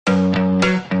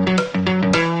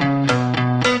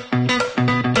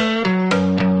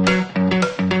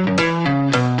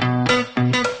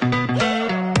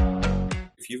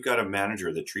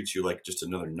manager that treats you like just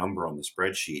another number on the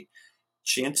spreadsheet,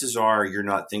 chances are you're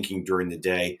not thinking during the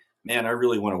day, man, I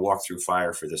really want to walk through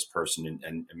fire for this person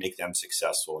and make them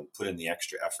successful and put in the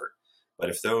extra effort. But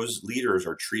if those leaders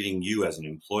are treating you as an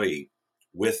employee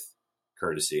with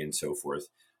courtesy and so forth,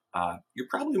 you're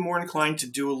probably more inclined to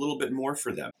do a little bit more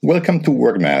for them. Welcome to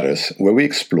Work Matters, where we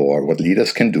explore what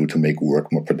leaders can do to make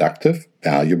work more productive,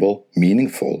 valuable,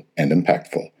 meaningful, and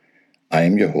impactful. I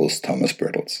am your host, Thomas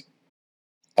Bertels.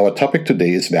 Our topic today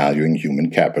is valuing human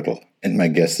capital, and my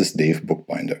guest is Dave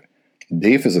Bookbinder.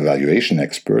 Dave is a valuation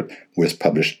expert who has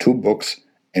published 2 books,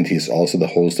 and he is also the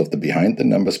host of the Behind the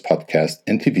Numbers podcast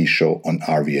and TV show on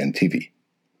RVN TV.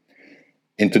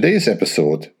 In today's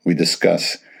episode, we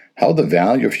discuss how the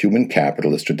value of human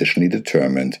capital is traditionally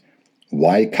determined,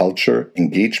 why culture,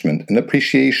 engagement, and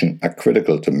appreciation are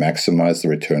critical to maximize the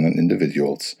return on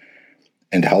individuals,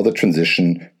 and how the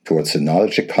transition towards the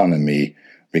knowledge economy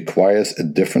requires a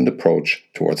different approach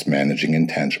towards managing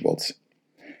intangibles.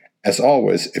 As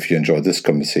always, if you enjoyed this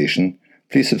conversation,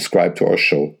 please subscribe to our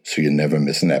show so you never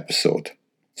miss an episode.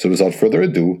 So without further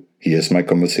ado, here's my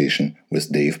conversation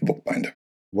with Dave Bookbinder.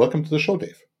 Welcome to the show,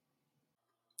 Dave.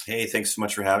 Hey, thanks so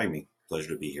much for having me.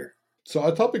 Pleasure to be here. So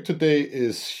our topic today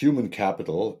is human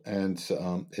capital, and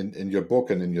in your book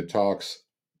and in your talks,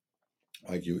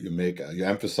 like you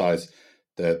emphasize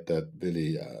that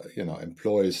really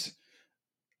employees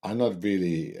are not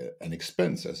really an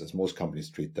expense as most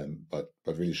companies treat them, but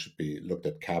really should be looked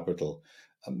at capital.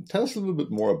 Tell us a little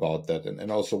bit more about that,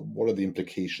 and also what are the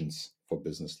implications for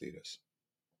business leaders?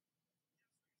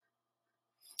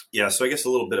 Yeah, so I guess a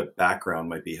little bit of background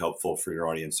might be helpful for your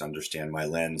audience to understand my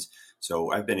lens.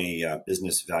 So I've been a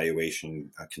business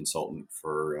valuation consultant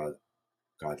for,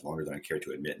 longer than I care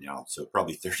to admit now, so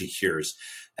probably 30 years.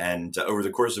 And over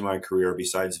the course of my career,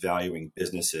 besides valuing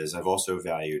businesses, I've also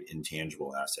valued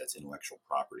intangible assets, intellectual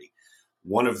property.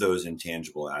 One of those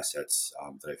intangible assets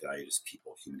that I valued is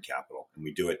people, human capital. And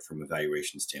we do it from a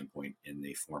valuation standpoint in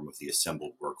the form of the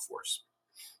assembled workforce.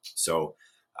 So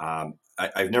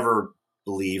I've never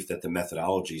believed that the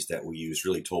methodologies that we use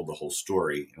really told the whole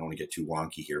story. I don't want to get too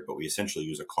wonky here, but we essentially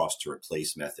use a cost to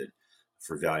replace method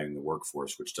for valuing the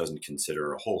workforce, which doesn't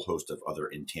consider a whole host of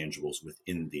other intangibles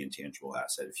within the intangible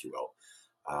asset, if you will.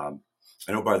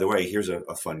 I know, by the way, here's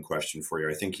a fun question for you.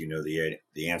 I think you know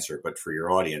the answer, but for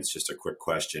your audience, just a quick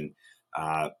question.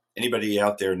 Anybody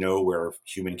out there know where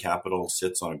human capital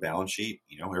sits on a balance sheet?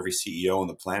 You know, every CEO on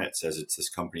the planet says it's this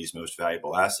company's most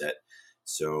valuable asset.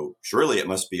 So surely it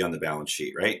must be on the balance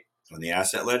sheet, right? On the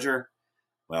asset ledger?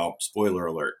 Well, spoiler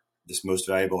alert, this most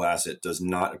valuable asset does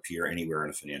not appear anywhere in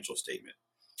a financial statement.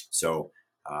 So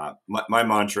my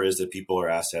mantra is that people are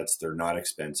assets, they're not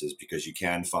expenses, because you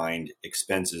can find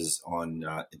expenses on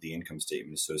the income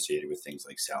statement associated with things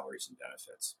like salaries and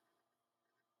benefits.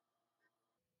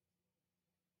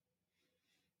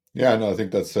 Yeah, no, I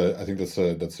think that's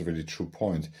a really true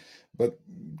point. But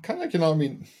kind of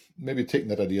like, maybe taking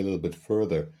that idea a little bit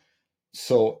further.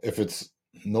 So if it's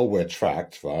nowhere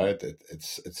tracked, right?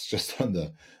 It's just on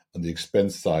the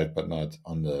expense side, but not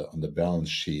on the balance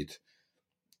sheet.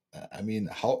 How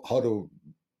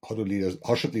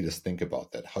should leaders think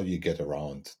about that? How do you get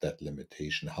around that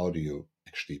limitation? How do you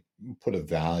actually put a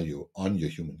value on your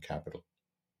human capital?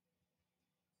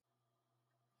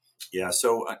 Yeah,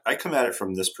 so I come at it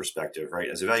from this perspective, right?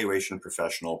 As a valuation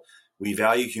professional, we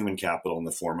value human capital in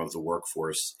the form of the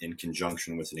workforce in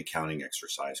conjunction with an accounting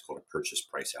exercise called a purchase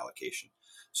price allocation.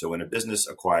 So when a business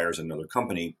acquires another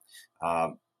company,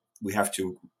 we have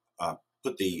to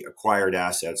put the acquired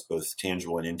assets, both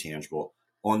tangible and intangible,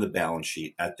 on the balance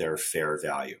sheet at their fair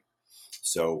value.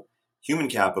 So human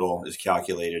capital is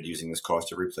calculated using this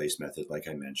cost of replace method, like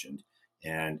I mentioned.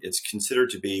 And it's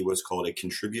considered to be what's called a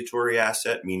contributory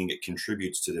asset, meaning it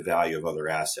contributes to the value of other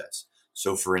assets.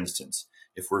 So for instance,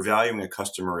 if we're valuing a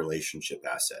customer relationship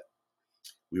asset,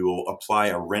 we will apply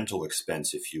a rental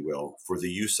expense, if you will, for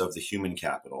the use of the human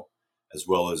capital, as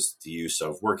well as the use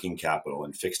of working capital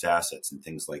and fixed assets and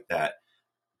things like that.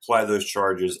 Apply those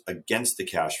charges against the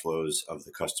cash flows of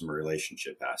the customer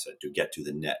relationship asset to get to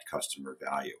the net customer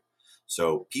value.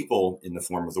 So people in the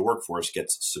form of the workforce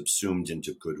gets subsumed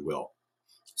into goodwill.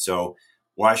 So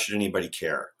why should anybody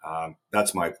care?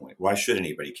 That's my point. Why should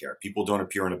anybody care? People don't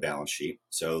appear on a balance sheet.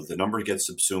 So the number gets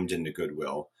subsumed into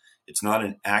goodwill. It's not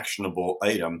an actionable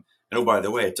item. And oh, by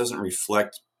the way, it doesn't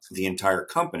reflect the entire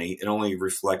company. It only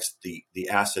reflects the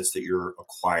assets that you're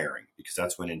acquiring, because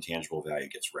that's when intangible value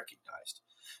gets recognized.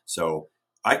 So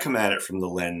I come at it from the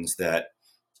lens that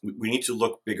we need to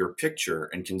look bigger picture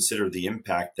and consider the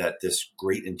impact that this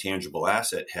great intangible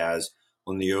asset has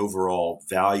on the overall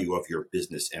value of your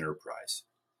business enterprise.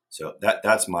 So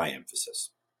that's my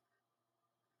emphasis.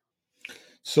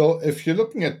 So if you're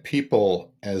looking at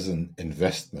people as an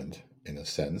investment, in a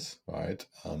sense, right?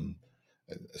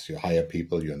 As you hire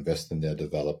people, you invest in their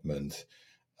development.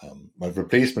 But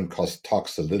replacement cost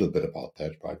talks a little bit about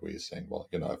that, right? Where you're saying, well,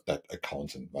 if that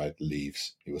accountant, right,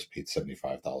 leaves, he was paid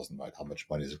 75,000, right? How much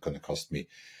money is it going to cost me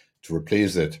to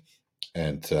replace it?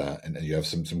 And you have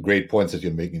some great points that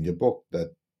you're making in your book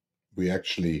that we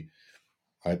actually,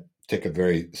 right, take a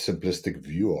very simplistic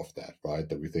view of that, right?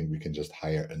 That we think we can just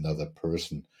hire another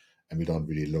person, and we don't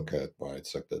really look at, right?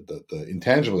 It's like the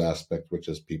intangible aspect, which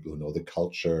is people who know the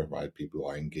culture, right? People who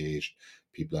are engaged,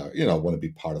 people are, want to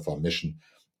be part of our mission.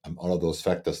 All of those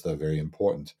factors that are very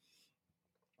important.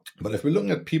 But if we're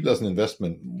looking at people as an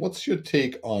investment, what's your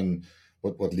take on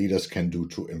what leaders can do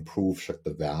to improve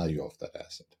the value of that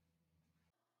asset?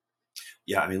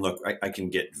 Yeah, I mean, look, I can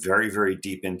get very, very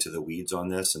deep into the weeds on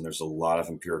this, and there's a lot of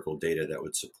empirical data that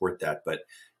would support that. But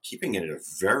keeping it at a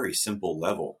very simple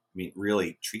level, I mean,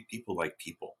 really treat people like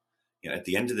people. At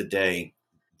the end of the day,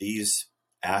 these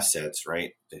assets,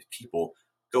 right? The people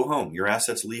go home. Your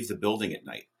assets leave the building at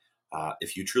night.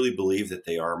 If you truly believe that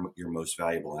they are your most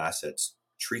valuable assets,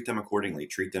 treat them accordingly.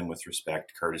 Treat them with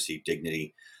respect, courtesy,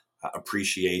 dignity,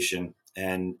 appreciation,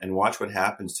 and watch what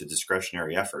happens to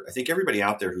discretionary effort. I think everybody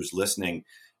out there who's listening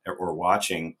or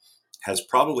watching has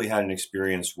probably had an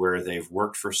experience where they've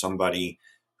worked for somebody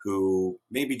who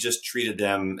maybe just treated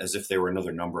them as if they were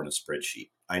another number in a spreadsheet.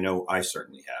 I know I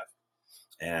certainly have.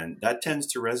 And that tends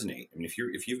to resonate. I mean,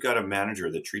 if you've got a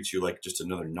manager that treats you like just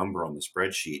another number on the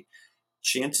spreadsheet,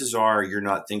 chances are you're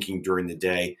not thinking during the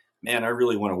day, man, I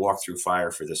really want to walk through fire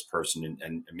for this person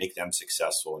and make them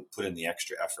successful and put in the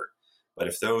extra effort. But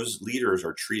if those leaders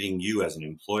are treating you as an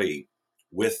employee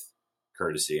with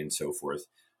courtesy and so forth,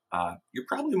 you're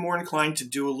probably more inclined to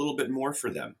do a little bit more for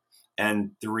them.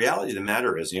 And the reality of the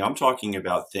matter is, I'm talking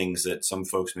about things that some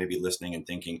folks may be listening and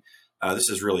thinking, this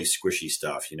is really squishy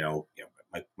stuff.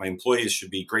 My employees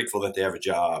should be grateful that they have a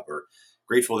job, or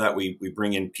grateful that we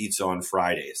bring in pizza on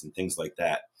Fridays and things like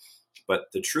that.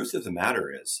 But the truth of the matter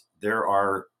is, there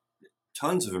are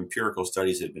tons of empirical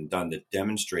studies that have been done that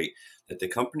demonstrate that the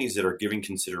companies that are giving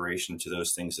consideration to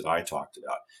those things that I talked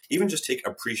about, even just take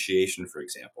appreciation, for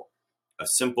example, a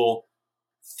simple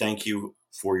thank you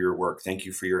for your work, thank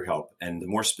you for your help. And the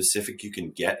more specific you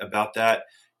can get about that,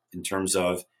 in terms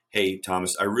of, hey,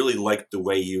 Thomas, I really liked the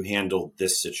way you handled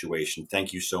this situation.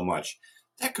 Thank you so much.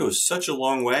 That goes such a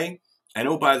long way. And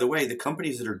oh, by the way, the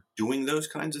companies that are doing those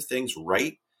kinds of things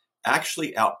right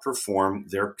actually outperform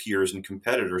their peers and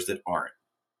competitors that aren't.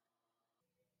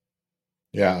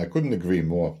 Yeah, I couldn't agree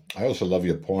more. I also love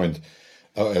your point.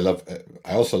 I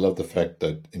also love the fact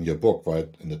that in your book, right,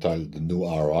 in the title, the new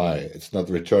ROI, it's not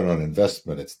the return on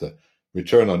investment, it's the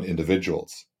return on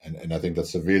individuals. And I think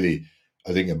that's a really,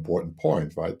 I think, important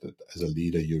point, right? That as a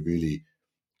leader, you really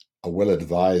are well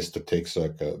advised to take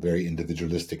like a very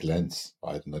individualistic lens,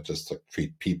 right? And not just like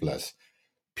treat people as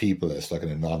like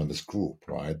an anonymous group,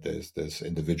 right? There's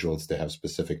individuals, they have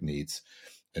specific needs,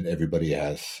 and everybody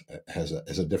has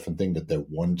a different thing that they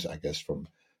want, I guess, from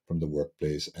the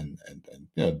workplace, and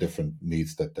different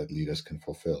needs that leaders can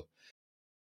fulfill.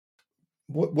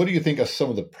 What do you think are some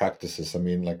of the practices? I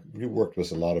mean, like, you worked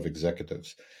with a lot of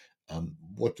executives.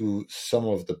 What do some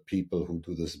of the people who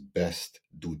do this best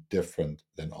do different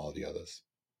than all the others?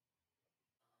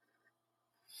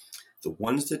 The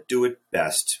ones that do it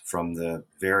best, from the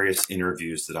various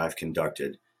interviews that I've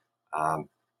conducted, um,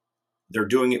 they're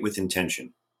doing it with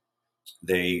intention.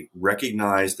 They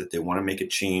recognize that they want to make a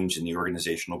change in the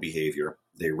organizational behavior.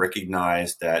 They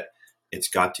recognize that it's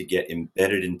got to get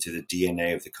embedded into the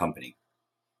DNA of the company.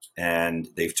 And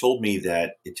they've told me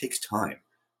that it takes time.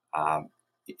 Um,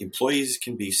 Employees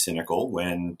can be cynical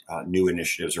when new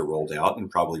initiatives are rolled out, and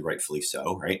probably rightfully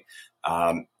so, right?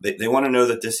 They want to know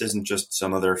that this isn't just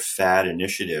some other fad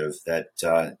initiative that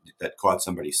caught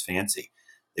somebody's fancy.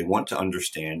 They want to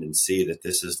understand and see that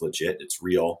this is legit, it's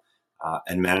real,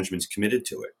 and management's committed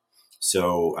to it.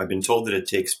 So I've been told that it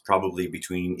takes probably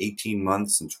between 18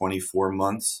 months and 24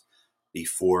 months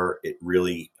before it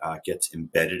really gets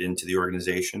embedded into the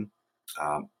organization.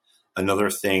 Um, Another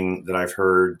thing that I've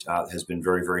heard has been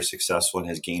very, very successful and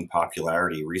has gained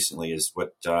popularity recently is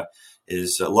what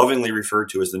is lovingly referred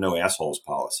to as the no assholes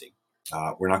policy.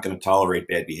 We're not going to tolerate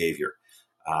bad behavior.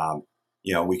 Um,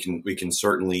 we can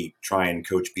certainly try and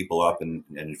coach people up and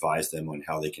advise them on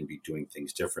how they can be doing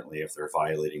things differently if they're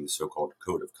violating the so-called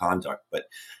code of conduct. But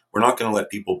we're not going to let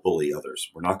people bully others.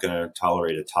 We're not going to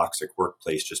tolerate a toxic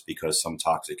workplace just because some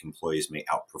toxic employees may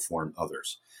outperform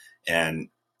others. And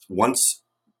once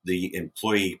the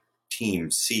employee team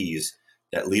sees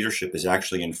that leadership is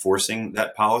actually enforcing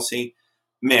that policy,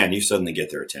 man, you suddenly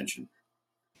get their attention.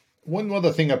 One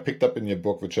other thing I picked up in your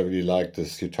book, which I really liked,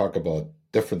 is you talk about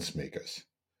difference makers,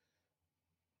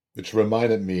 which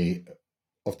reminded me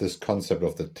of this concept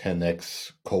of the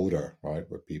 10x coder, right?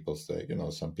 Where people say,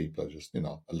 some people are just,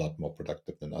 a lot more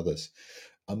productive than others.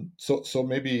 So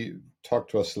maybe talk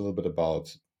to us a little bit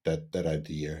about that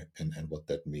idea and what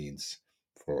that means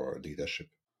for leadership.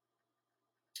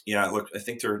 Yeah, look, I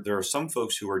think there are some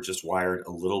folks who are just wired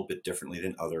a little bit differently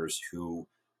than others who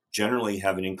generally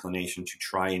have an inclination to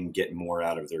try and get more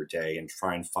out of their day and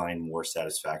try and find more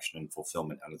satisfaction and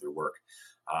fulfillment out of their work.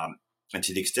 And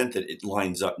to the extent that it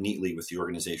lines up neatly with the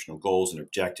organizational goals and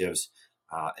objectives,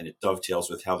 and it dovetails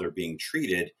with how they're being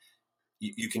treated,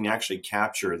 you can actually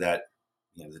capture that.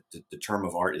 The term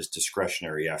of art is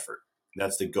discretionary effort.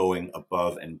 That's the going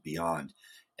above and beyond.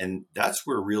 And that's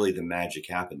where really the magic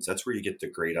happens. That's where you get the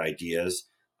great ideas.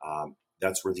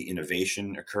 That's where the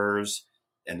innovation occurs.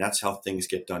 And that's how things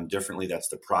get done differently. That's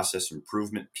the process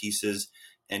improvement pieces.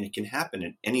 And it can happen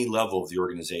at any level of the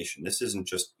organization. This isn't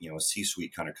just, a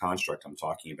C-suite kind of construct I'm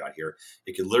talking about here.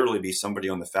 It could literally be somebody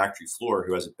on the factory floor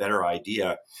who has a better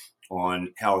idea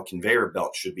on how a conveyor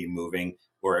belt should be moving,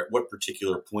 or at what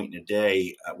particular point in a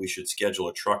day we should schedule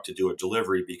a truck to do a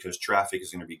delivery because traffic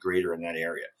is going to be greater in that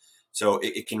area. So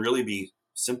it can really be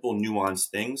simple, nuanced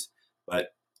things, but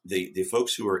the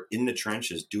folks who are in the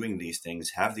trenches doing these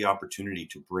things have the opportunity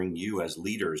to bring you as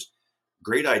leaders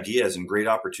great ideas and great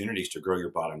opportunities to grow your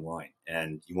bottom line.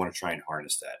 And you want to try and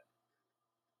harness that.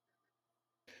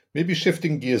 Maybe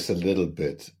shifting gears a little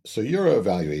bit. So you're an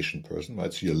evaluation person,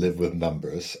 right? So you live with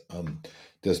numbers.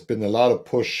 There's been a lot of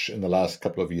push in the last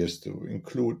couple of years to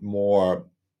include more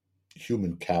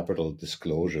human capital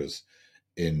disclosures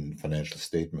in financial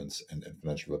statements and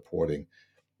financial reporting.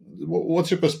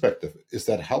 What's your perspective? Is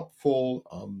that helpful?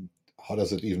 How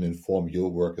does it even inform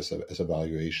your work as a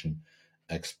valuation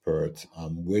expert?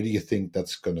 Where do you think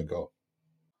that's going to go?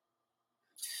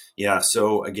 Yeah.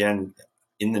 So again,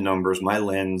 in the numbers, my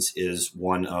lens is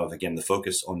one of, again, the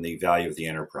focus on the value of the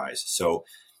enterprise. So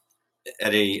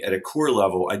at a core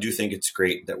level, I do think it's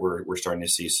great that we're starting to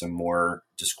see some more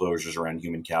disclosures around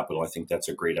human capital. I think that's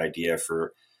a great idea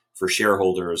for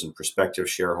shareholders and prospective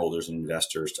shareholders and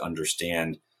investors to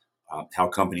understand how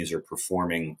companies are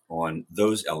performing on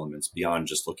those elements beyond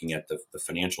just looking at the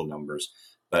financial numbers.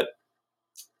 But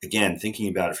again, thinking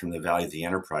about it from the value of the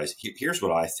enterprise, here's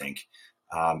what I think.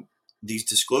 These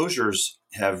disclosures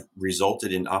have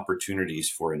resulted in opportunities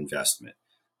for investment.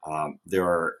 There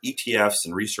are ETFs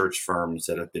and research firms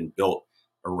that have been built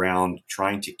around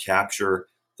trying to capture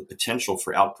the potential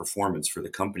for outperformance for the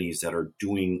companies that are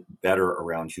doing better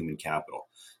around human capital.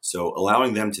 So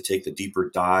allowing them to take the deeper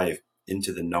dive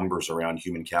into the numbers around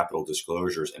human capital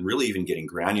disclosures and really even getting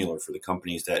granular for the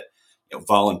companies that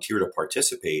volunteer to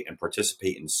participate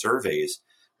in surveys.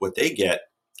 What they get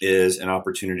is an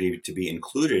opportunity to be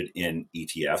included in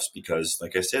ETFs because,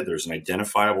 like I said, there's an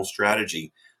identifiable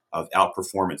strategy of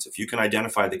outperformance. If you can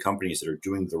identify the companies that are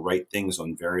doing the right things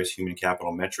on various human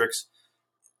capital metrics,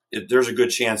 there's a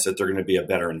good chance that they're going to be a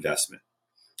better investment.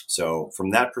 So from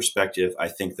that perspective, I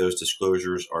think those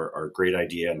disclosures are a great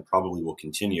idea and probably will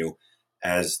continue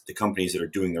as the companies that are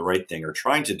doing the right thing or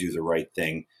trying to do the right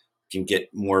thing can get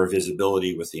more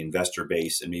visibility with the investor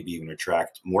base and maybe even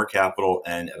attract more capital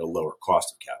and at a lower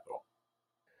cost of capital.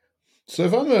 So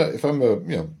if I'm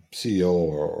a CEO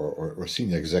or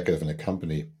senior executive in a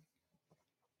company,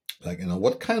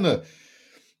 what kind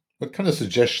of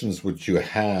suggestions would you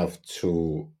have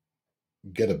to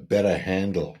get a better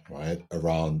handle, right,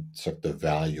 around sort of the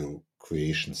value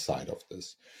creation side of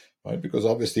this, right? Because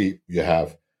obviously you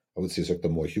have, I would say, sort of the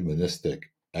more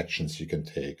humanistic actions you can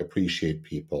take, appreciate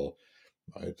people,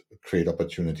 right, create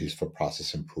opportunities for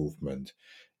process improvement,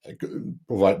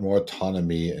 provide more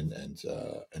autonomy and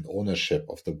ownership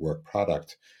of the work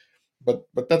product. But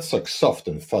that's like soft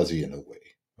and fuzzy in a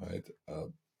way, right?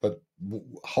 But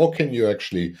how can you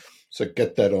actually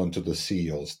get that onto the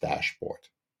CEO's dashboard?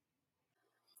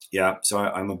 Yeah, so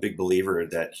I'm a big believer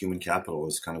that human capital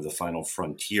is kind of the final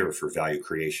frontier for value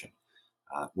creation.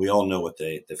 We all know what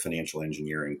the financial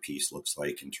engineering piece looks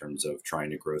like in terms of trying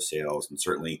to grow sales and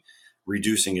certainly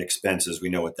reducing expenses. We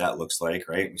know what that looks like,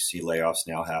 right? We see layoffs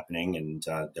now happening, and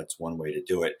that's one way to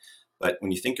do it. But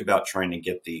when you think about trying to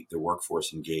get the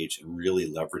workforce engaged and really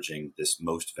leveraging this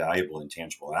most valuable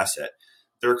intangible asset,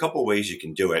 there are a couple ways you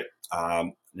can do it.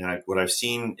 Now, what I've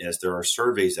seen is there are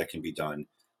surveys that can be done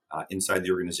inside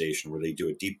the organization where they do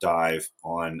a deep dive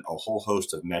on a whole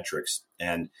host of metrics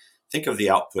and think of the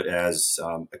output as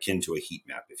akin to a heat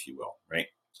map, if you will, right?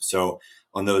 So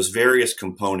on those various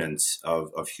components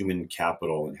of human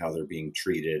capital and how they're being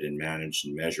treated and managed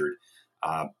and measured,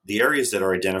 the areas that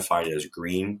are identified as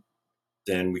green,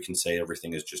 then we can say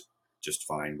everything is just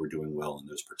fine. We're doing well in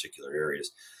those particular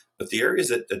areas. But the areas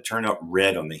that turn up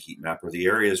red on the heat map are the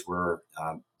areas where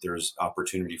there's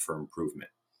opportunity for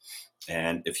improvement.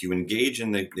 And if you engage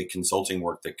in the consulting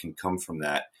work that can come from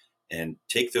that and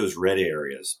take those red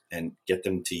areas and get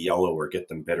them to yellow, or get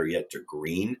them, better yet, to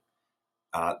green,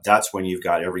 that's when you've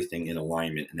got everything in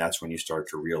alignment, and that's when you start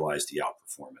to realize the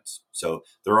outperformance. So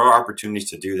there are opportunities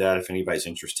to do that. If anybody's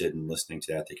interested in listening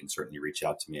to that, they can certainly reach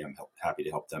out to me. I'm happy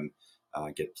to help them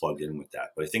get plugged in with that.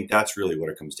 But I think that's really what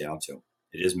it comes down to.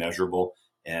 It is measurable,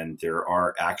 and there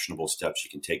are actionable steps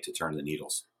you can take to turn the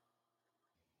needles.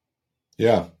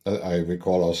 Yeah, I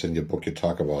recall also in your book you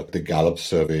talk about the Gallup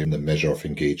survey and the measure of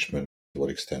engagement, to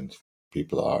what extent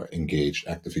people are engaged,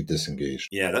 actively disengaged.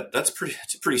 Yeah, it's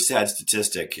a pretty sad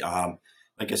statistic.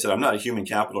 Like I said, I'm not a human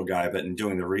capital guy, but in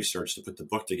doing the research to put the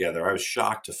book together, I was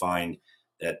shocked to find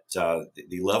that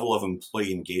the level of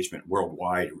employee engagement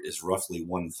worldwide is roughly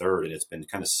 1/3, and it's been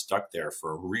kind of stuck there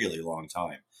for a really long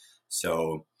time.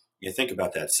 So you think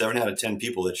about that: 7 out of 10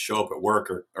 people that show up at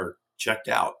work are checked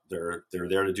out. They're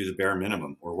there to do the bare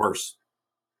minimum or worse.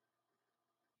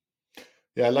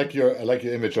 Yeah, I like your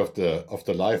image of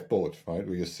the lifeboat, right?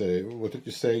 Where you say, what did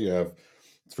you say? You have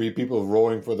 3 people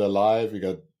rowing for their life. You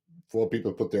got 4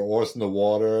 people put their oars in the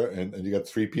water, and you got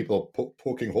 3 people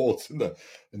poking holes in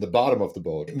the bottom of the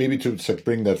boat. Maybe to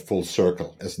bring that full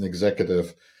circle as an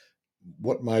executive,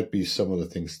 what might be some of the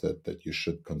things that you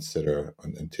should consider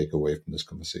and take away from this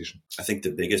conversation? I think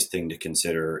the biggest thing to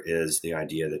consider is the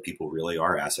idea that people really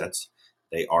are assets.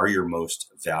 They are your most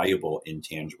valuable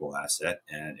intangible asset.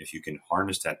 And if you can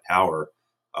harness that power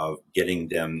of getting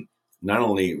them not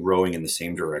only rowing in the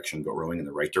same direction, but rowing in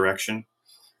the right direction,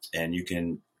 and you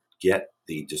can get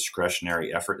the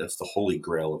discretionary effort, that's the holy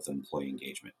grail of employee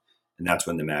engagement. And that's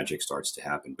when the magic starts to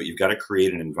happen. But you've got to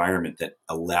create an environment that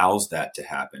allows that to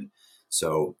happen.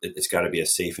 So it's got to be a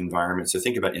safe environment. So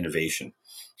think about innovation.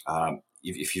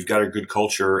 If you've got a good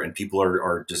culture and people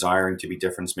are desiring to be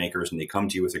difference makers and they come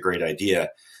to you with a great idea,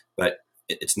 but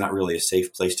it's not really a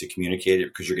safe place to communicate it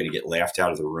because you're going to get laughed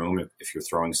out of the room if you're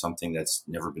throwing something that's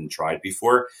never been tried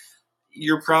before,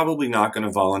 you're probably not going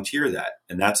to volunteer that.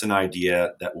 And that's an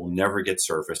idea that will never get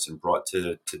surfaced and brought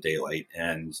to daylight,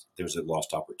 and there's a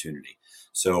lost opportunity.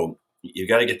 So you've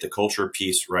got to get the culture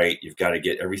piece right. You've got to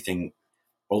get everything,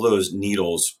 all those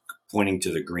needles pointing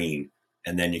to the green,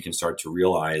 and then you can start to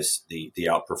realize the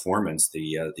outperformance,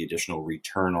 the additional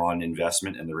return on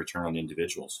investment, and the return on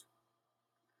individuals.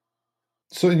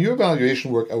 So in your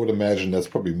evaluation work, I would imagine that's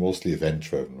probably mostly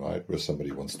event-driven, right? Where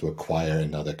somebody wants to acquire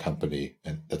another company,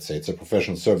 and let's say it's a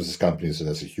professional services company, so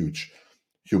there's a huge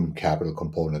human capital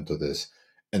component to this,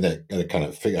 and they gotta kind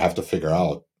of have to figure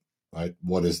out, right,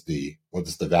 what is the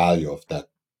value of that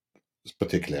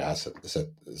particular asset? Is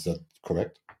that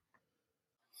correct?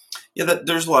 Yeah,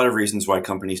 there's a lot of reasons why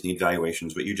companies need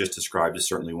valuations. What you just described is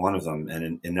certainly one of them.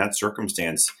 And in that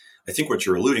circumstance, I think what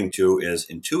you're alluding to is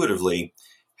intuitively,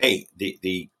 hey,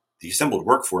 the assembled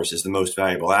workforce is the most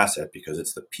valuable asset because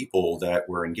it's the people that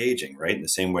we're engaging, right? In the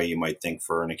same way you might think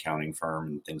for an accounting firm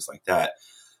and things like that.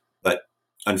 But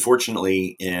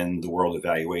unfortunately, in the world of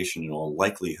valuation, in all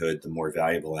likelihood, the more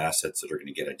valuable assets that are going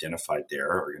to get identified there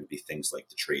are going to be things like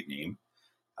the trade name,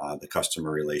 the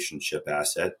customer relationship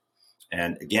asset.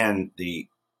 And again, the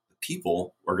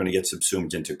people are going to get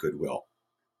subsumed into goodwill.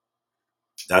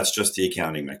 That's just the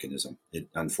accounting mechanism.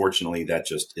 Unfortunately, that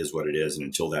just is what it is. And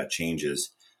until that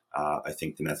changes, I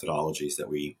think the methodologies that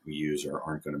we use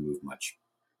aren't going to move much.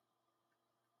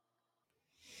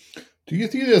 Do you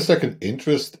think there's like an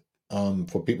interest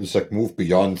for people to like move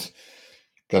beyond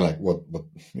kind of like what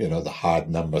the hard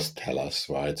numbers tell us,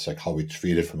 right? It's like how we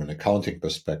treat it from an accounting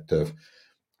perspective,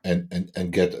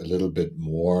 and get a little bit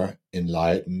more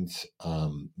enlightened,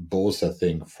 both I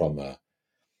think from a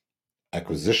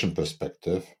acquisition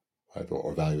perspective, right,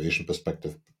 or valuation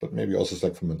perspective, but maybe also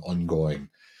like from an ongoing,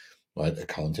 right,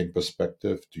 accounting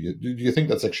perspective. Do you think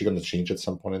that's actually going to change at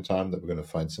some point in time, that we're going to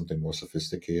find something more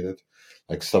sophisticated,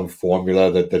 like some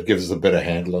formula that gives us a better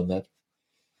handle on that?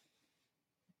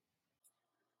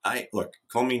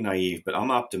 Call me naive, but I'm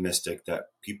optimistic that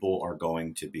people are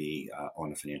going to be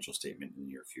on a financial statement in the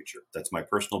near future. That's my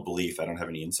personal belief. I don't have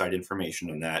any inside information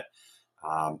on that.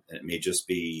 It may just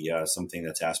be something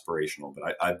that's aspirational,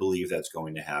 but I believe that's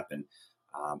going to happen.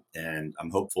 And I'm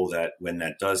hopeful that when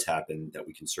that does happen, that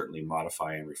we can certainly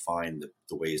modify and refine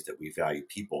the ways that we value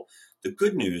people. The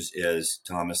good news is,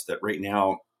 Thomas, that right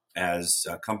now as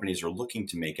companies are looking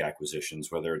to make acquisitions,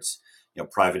 whether it's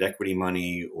private equity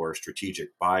money or strategic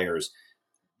buyers,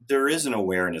 there is an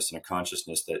awareness and a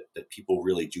consciousness that people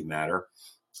really do matter.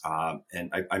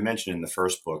 And I mentioned in the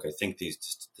first book, I think the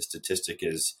statistic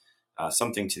is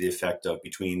something to the effect of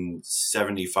between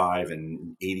 75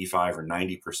 and 85 or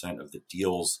 90% of the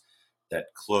deals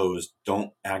that close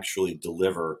don't actually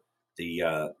deliver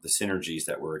the synergies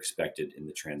that were expected in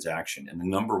the transaction. And the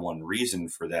number one reason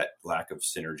for that lack of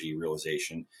synergy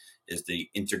realization is the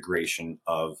integration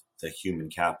of the human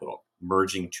capital,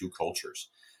 merging two cultures.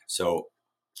 So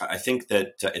I think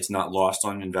that it's not lost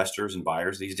on investors and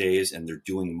buyers these days, and they're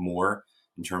doing more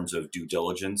in terms of due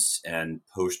diligence and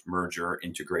post-merger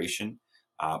integration.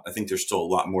 I think there's still a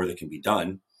lot more that can be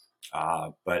done,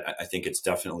 but I think it's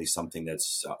definitely something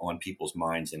that's on people's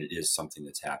minds, and it is something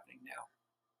that's happening now.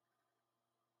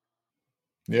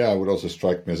 Yeah, it would also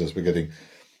strike me as we're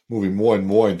moving more and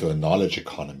more into a knowledge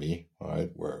economy, right?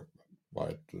 Where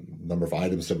the number of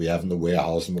items that we have in the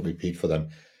warehouse and what we paid for them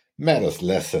matters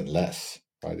less and less,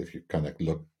 right? If you kind of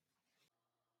look.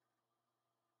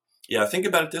 Yeah, think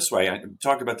about it this way. I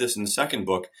talk about this in the second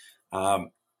book.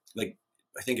 Like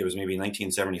I think it was maybe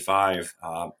 1975,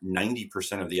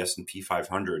 90% of the S&P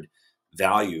 500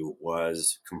 value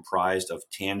was comprised of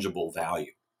tangible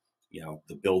value,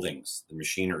 the buildings, the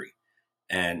machinery.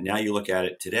 And now you look at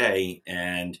it today,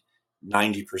 and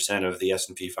 90% of the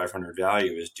S&P 500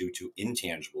 value is due to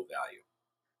intangible value.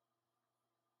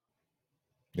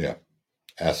 Yeah,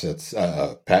 assets,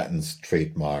 patents,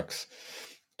 trademarks,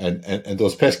 and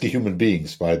those pesky human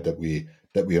beings, right? That we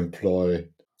employ.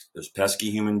 Those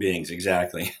pesky human beings,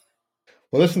 exactly.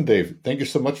 Well, listen, Dave, thank you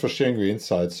so much for sharing your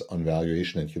insights on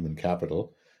valuation and human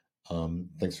capital.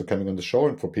 Thanks for coming on the show.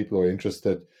 And for people who are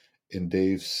interested in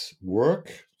Dave's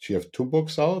work, you have 2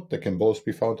 books out that can both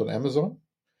be found on Amazon.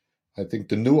 I think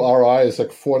the new RI is like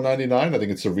 $4.99. I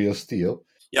think it's a real steal.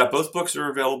 Yeah, both books are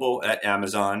available at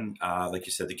Amazon. Like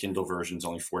you said, the Kindle version is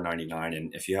only $4.99.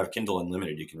 And if you have Kindle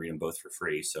Unlimited, you can read them both for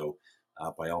free. So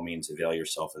by all means, avail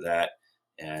yourself of that.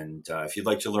 And if you'd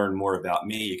like to learn more about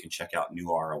me, you can check out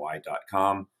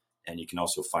newroi.com. And you can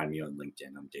also find me on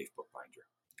LinkedIn. I'm Dave Bookbinder.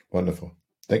 Wonderful.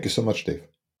 Thank you so much, Dave.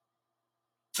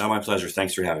 Oh, my pleasure.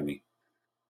 Thanks for having me.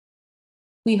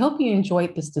 We hope you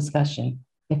enjoyed this discussion.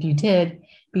 If you did,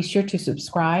 be sure to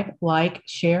subscribe, like,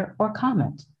 share, or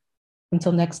comment.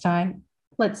 Until next time,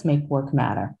 let's make work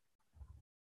matter.